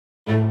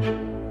My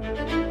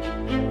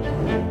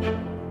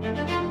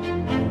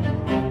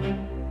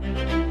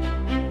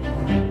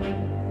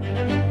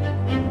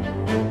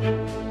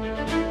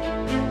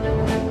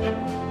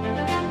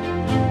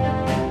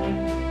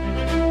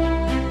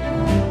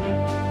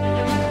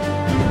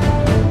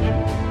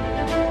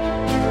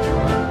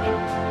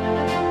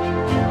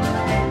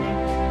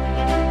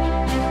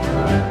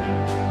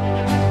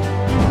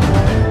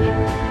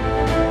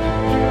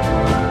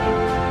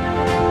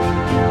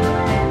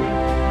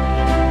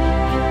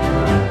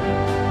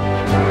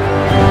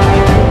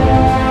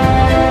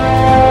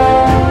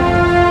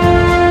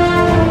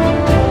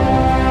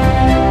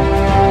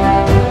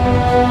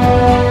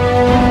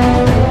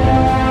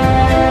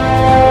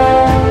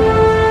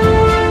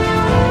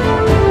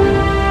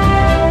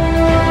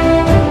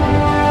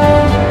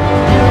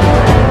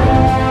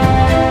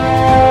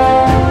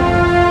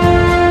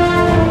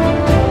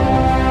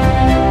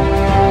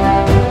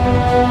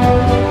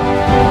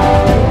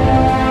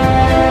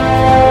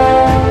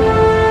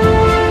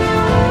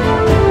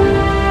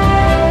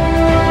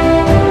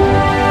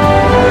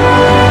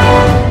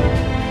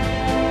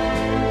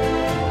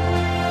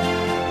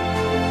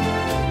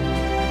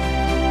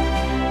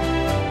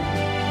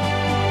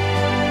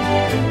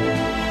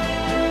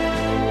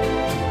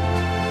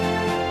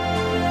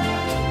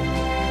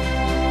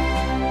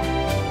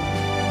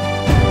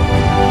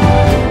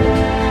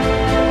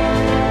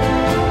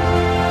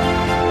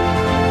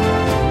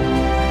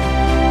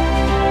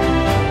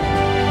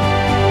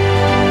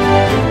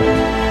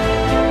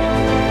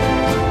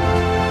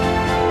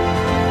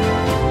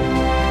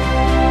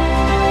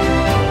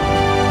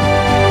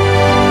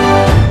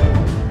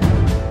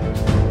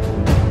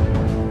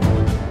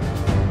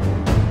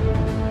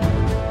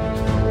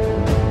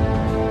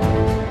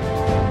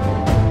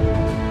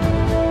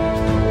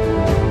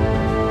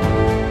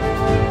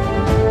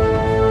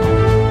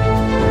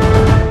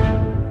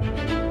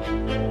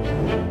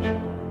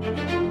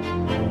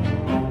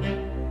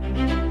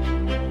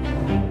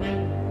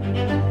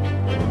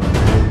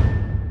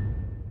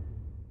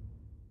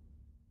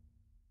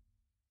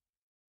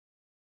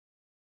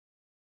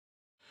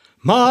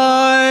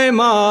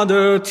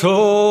mother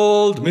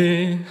told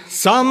me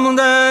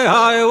someday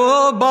I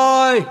will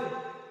buy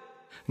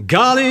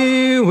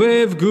galley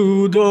with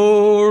good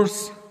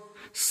oars,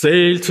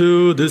 sail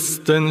to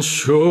distant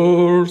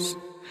shores,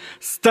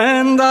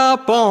 stand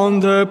up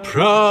on the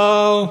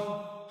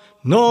prow,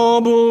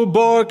 noble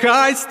bark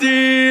I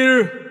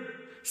steer,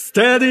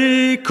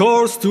 steady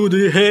course to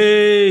the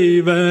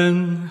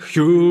haven,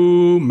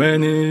 hew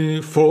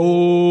many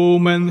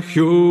foemen,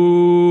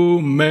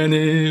 hew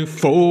many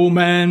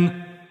foemen.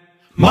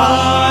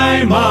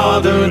 My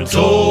mother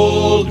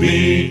told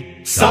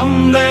me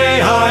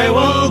someday I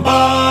will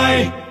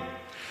buy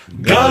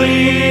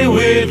galley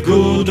with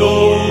good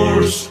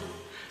oars,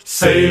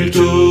 sail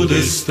to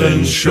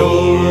distant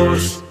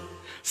shores,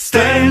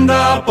 stand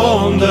up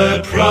on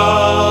the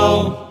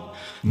prow,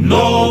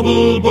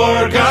 noble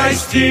bark I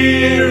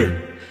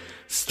steer,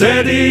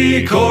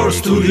 steady course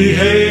to the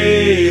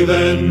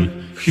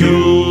haven,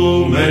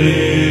 hew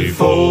many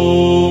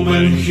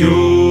foemen,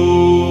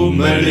 hew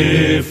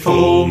many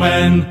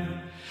foemen.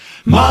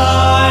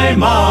 My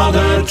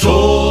mother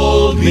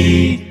told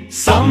me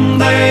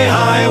someday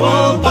I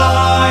will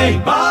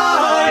buy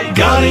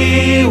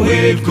galley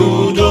with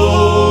good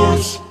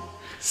oars,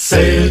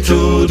 sail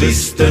to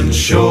distant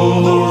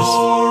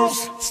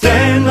shores,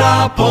 stand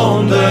up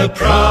on the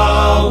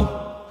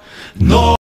prow, no